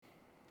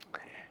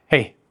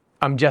Hey,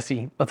 I'm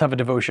Jesse. Let's have a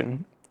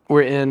devotion.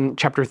 We're in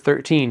chapter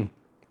 13.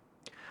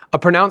 A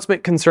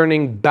pronouncement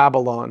concerning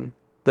Babylon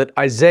that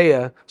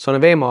Isaiah, son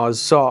of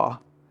Amoz, saw.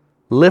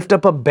 Lift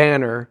up a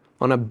banner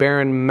on a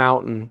barren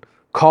mountain.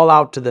 Call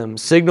out to them.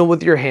 Signal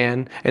with your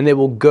hand, and they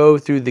will go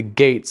through the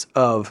gates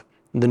of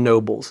the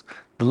nobles.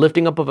 The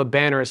lifting up of a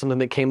banner is something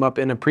that came up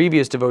in a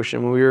previous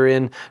devotion when we were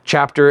in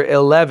chapter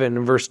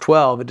 11, verse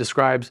 12. It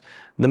describes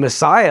the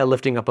Messiah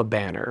lifting up a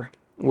banner,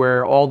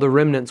 where all the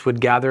remnants would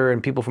gather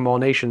and people from all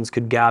nations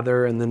could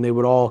gather, and then they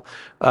would all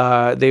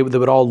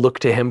look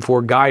to him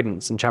for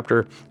guidance in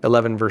chapter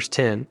 11, verse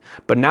 10.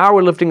 But now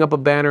we're lifting up a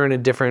banner in a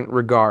different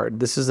regard.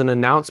 This is an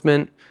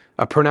announcement,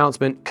 a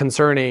pronouncement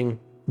concerning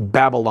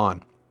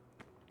Babylon.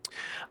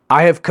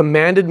 I have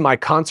commanded my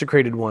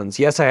consecrated ones.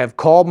 Yes, I have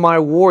called my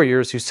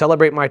warriors who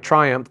celebrate my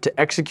triumph to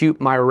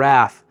execute my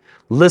wrath.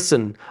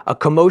 Listen, a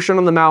commotion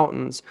on the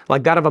mountains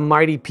like that of a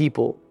mighty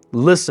people.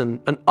 Listen,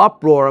 an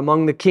uproar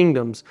among the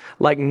kingdoms,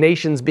 like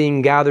nations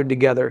being gathered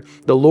together.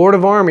 The Lord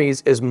of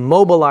armies is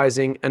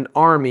mobilizing an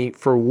army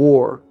for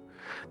war.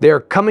 They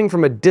are coming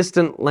from a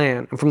distant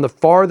land and from the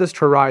farthest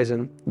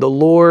horizon, the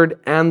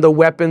Lord and the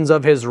weapons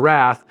of his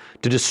wrath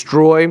to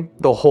destroy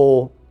the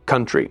whole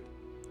country.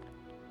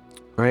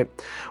 All right?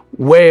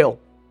 Wail,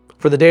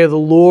 for the day of the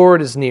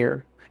Lord is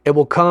near. It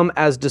will come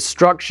as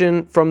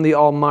destruction from the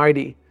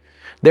Almighty.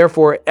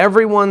 Therefore,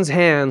 everyone's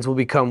hands will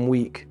become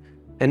weak,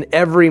 and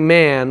every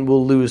man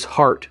will lose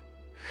heart.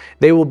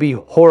 They will be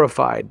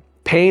horrified.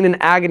 Pain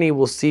and agony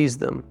will seize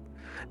them.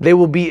 They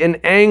will be in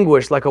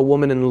anguish like a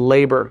woman in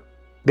labor.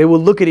 They will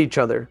look at each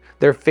other,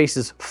 their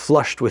faces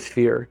flushed with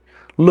fear.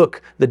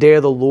 Look, the day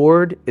of the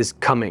Lord is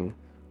coming,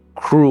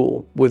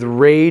 cruel, with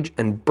rage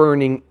and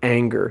burning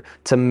anger,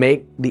 to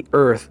make the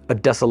earth a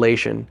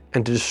desolation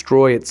and to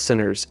destroy its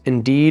sinners.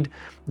 Indeed,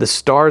 the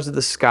stars of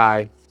the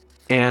sky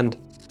and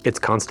its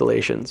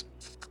constellations.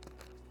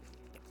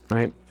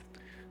 Right?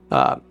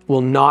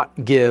 Will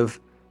not give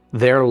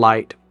their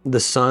light. The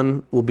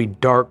sun will be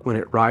dark when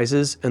it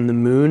rises, and the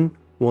moon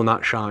will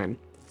not shine.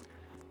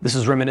 This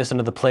is reminiscent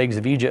of the plagues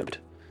of Egypt.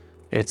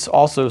 It's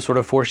also sort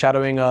of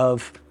foreshadowing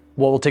of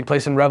what will take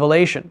place in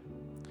Revelation.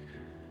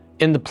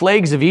 In the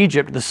plagues of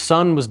Egypt, the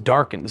sun was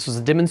darkened. This was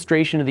a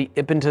demonstration of the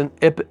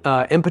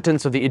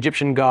impotence of the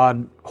Egyptian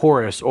god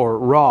Horus, or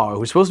Ra, who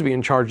was supposed to be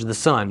in charge of the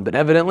sun, but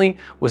evidently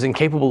was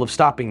incapable of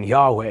stopping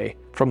Yahweh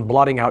from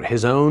blotting out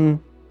his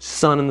own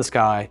sun in the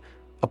sky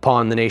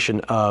upon the nation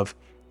of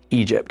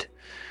Egypt.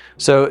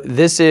 So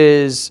this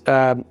is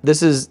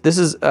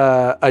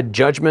a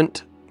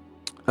judgment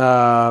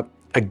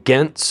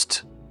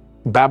against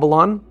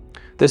Babylon.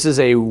 This is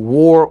a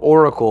war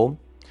oracle,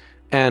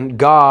 and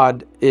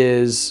God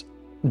is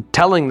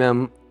telling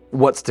them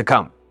what's to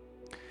come.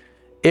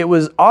 It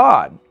was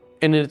odd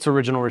in its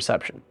original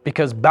reception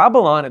because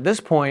Babylon at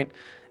this point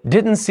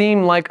didn't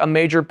seem like a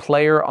major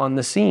player on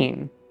the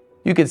scene.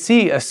 You could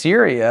see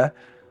Assyria.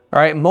 All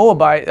right,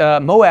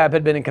 Moab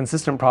had been a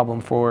consistent problem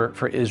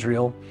for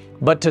Israel,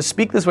 but to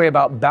speak this way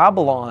about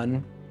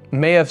Babylon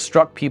may have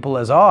struck people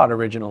as odd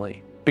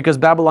originally, because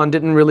Babylon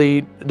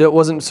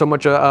wasn't so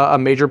much a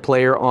major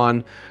player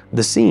on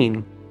the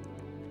scene.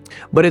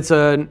 But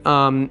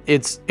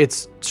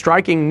it's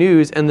striking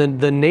news, and then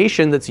the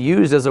nation that's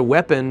used as a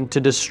weapon to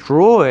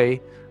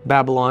destroy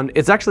Babylon,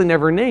 it's actually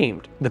never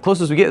named. The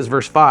closest we get is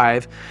verse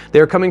 5. They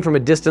are coming from a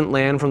distant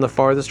land, from the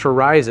farthest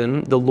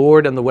horizon, the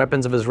Lord and the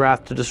weapons of his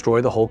wrath to destroy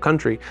the whole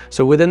country.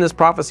 So within this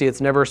prophecy, it's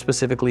never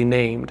specifically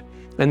named.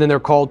 And then they're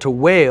called to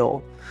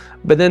wail.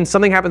 But then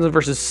something happens in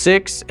verses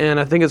 6 and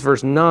I think it's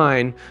verse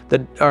 9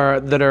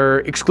 that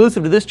are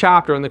exclusive to this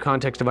chapter in the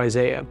context of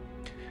Isaiah.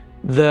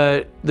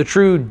 The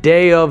true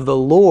day of the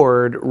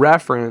Lord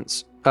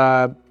reference,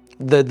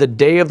 the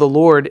day of the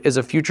Lord is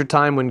a future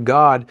time when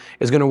God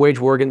is going to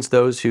wage war against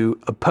those who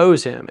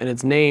oppose him. And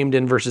it's named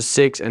in verses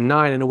 6 and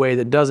 9 in a way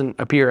that doesn't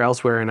appear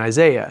elsewhere in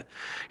Isaiah.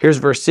 Here's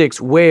verse 6,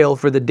 wail,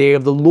 for the day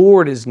of the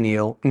Lord is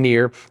near.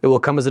 It will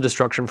come as a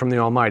destruction from the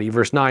Almighty.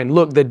 Verse 9,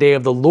 look, the day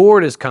of the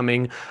Lord is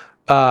coming,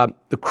 the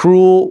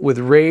cruel with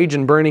rage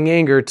and burning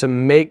anger, to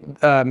make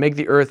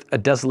the earth a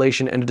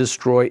desolation and to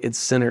destroy its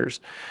sinners.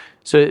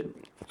 So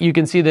you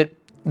can see that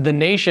the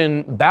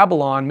nation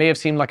Babylon may have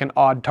seemed like an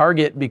odd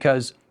target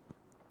because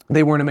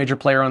they weren't a major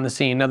player on the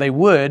scene. Now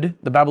the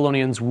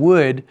Babylonians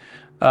would,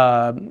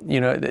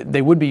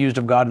 they would be used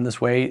of God in this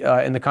way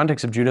in the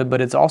context of Judah,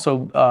 but it's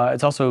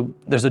also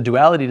there's a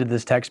duality to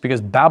this text because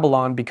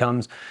Babylon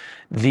becomes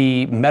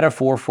the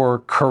metaphor for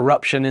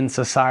corruption in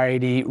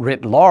society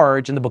writ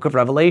large in the book of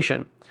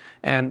Revelation.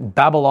 And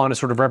Babylon is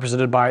sort of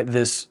represented by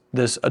this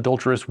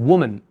adulterous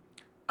woman.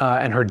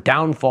 And her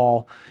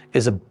downfall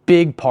is a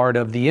big part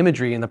of the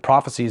imagery in the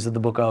prophecies of the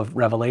book of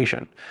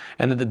Revelation.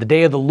 And that the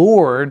day of the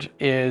Lord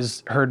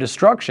is her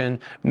destruction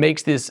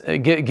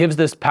gives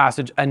this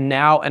passage a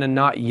now and a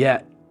not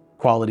yet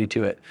quality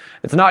to it.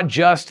 It's not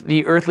just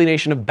the earthly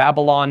nation of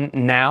Babylon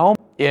now,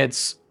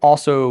 it's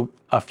also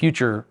a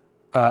future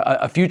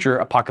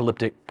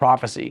apocalyptic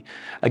prophecy.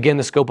 Again,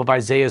 the scope of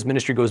Isaiah's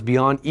ministry goes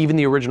beyond even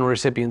the original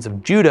recipients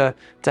of Judah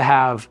to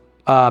have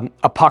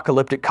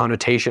apocalyptic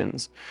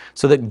connotations,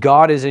 so that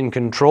God is in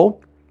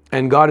control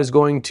and God is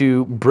going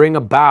to bring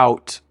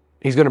about,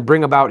 he's going to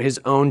bring about his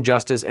own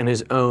justice and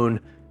his own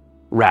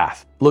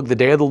wrath. Look, the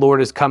day of the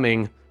Lord is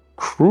coming,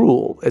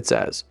 cruel, it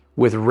says,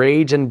 with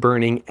rage and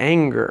burning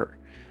anger.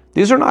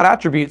 These are not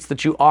attributes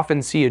that you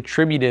often see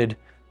attributed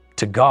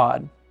to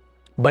God,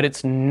 but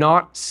it's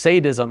not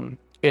sadism,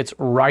 it's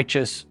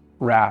righteous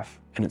wrath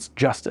and it's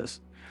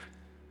justice.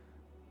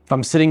 If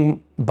I'm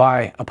sitting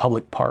by a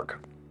public park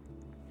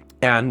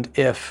and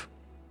if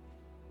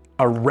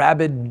a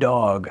rabid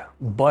dog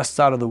busts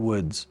out of the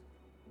woods,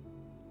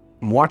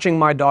 I'm watching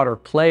my daughter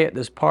play at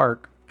this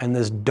park and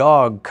this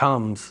dog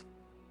comes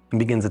and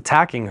begins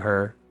attacking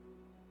her,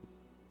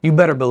 you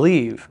better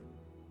believe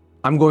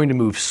I'm going to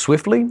move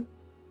swiftly and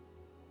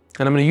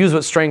I'm going to use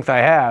what strength I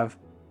have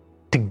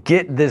to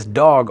get this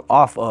dog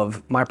off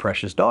of my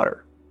precious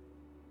daughter.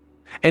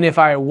 And if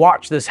I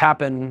watch this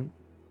happen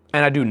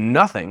and I do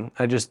nothing,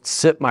 I just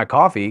sip my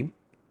coffee,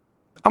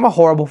 I'm a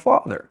horrible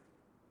father.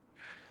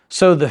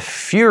 So the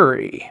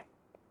fury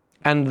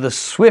and the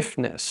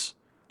swiftness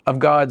of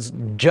God's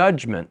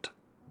judgment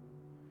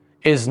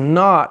is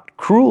not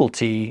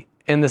cruelty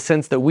in the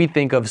sense that we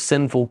think of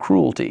sinful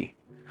cruelty.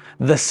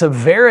 The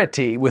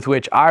severity with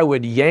which I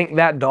would yank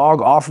that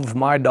dog off of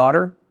my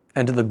daughter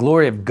and to the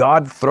glory of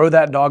God throw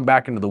that dog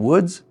back into the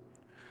woods,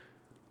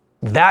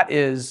 that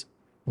is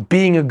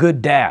being a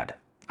good dad.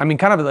 I mean,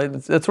 kind of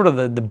like, that's sort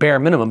of the bare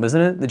minimum,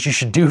 isn't it? That you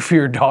should do for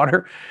your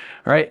daughter,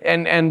 right?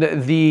 And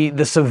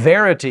the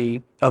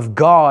severity of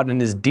God and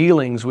his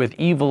dealings with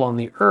evil on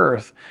the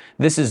earth,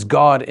 this is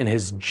God in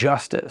his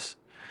justice.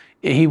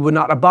 He would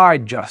not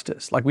abide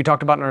justice. Like we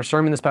talked about in our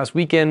sermon this past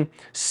weekend,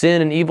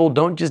 sin and evil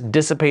don't just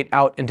dissipate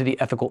out into the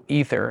ethical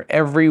ether.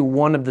 Every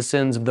one of the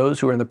sins of those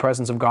who are in the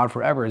presence of God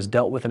forever is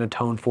dealt with and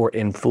atoned for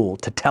in full.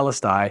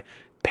 Tetelestai,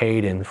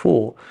 paid in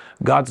full.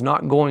 God's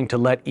not going to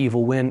let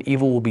evil win.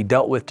 Evil will be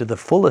dealt with to the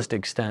fullest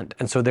extent.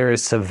 And so there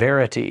is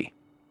severity.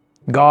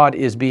 God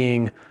is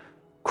being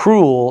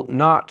cruel,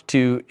 not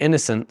to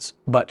innocence,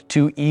 but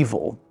to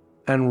evil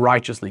and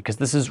righteously, because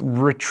this is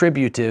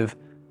retributive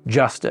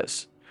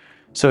justice.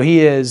 So he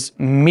is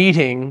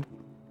meeting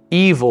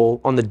evil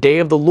on the day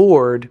of the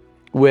Lord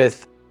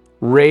with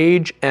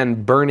rage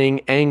and burning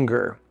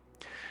anger.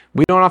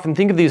 We don't often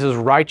think of these as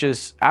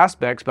righteous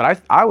aspects,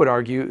 but I would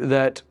argue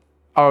that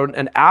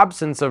an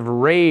absence of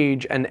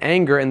rage and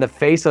anger in the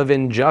face of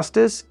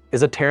injustice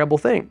is a terrible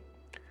thing.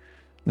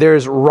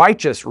 There's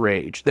righteous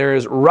rage, there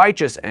is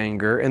righteous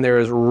anger, and there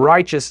is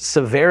righteous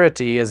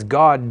severity as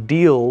God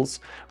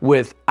deals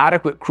with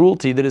adequate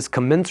cruelty that is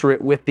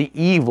commensurate with the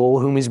evil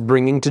whom he's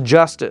bringing to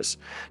justice,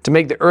 to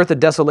make the earth a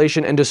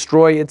desolation and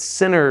destroy its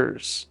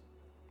sinners.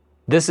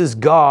 This is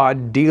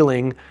God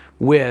dealing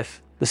with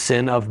the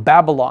sin of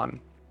Babylon.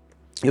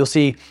 You'll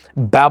see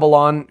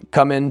Babylon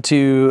come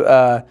into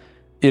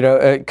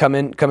come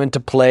into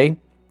play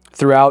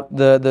throughout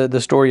the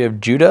story of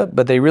Judah,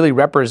 but they really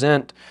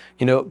represent,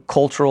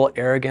 cultural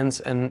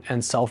arrogance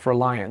and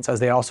self-reliance, as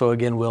they also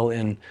again will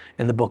in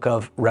the book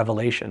of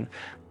Revelation.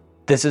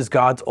 This is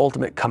God's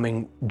ultimate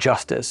coming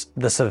justice.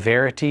 The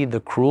severity, the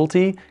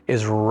cruelty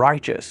is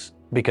righteous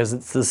because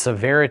it's the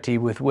severity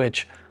with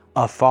which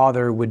a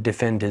father would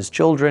defend his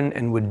children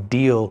and would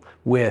deal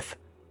with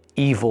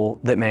evil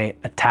that may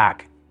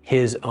attack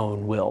his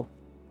own will.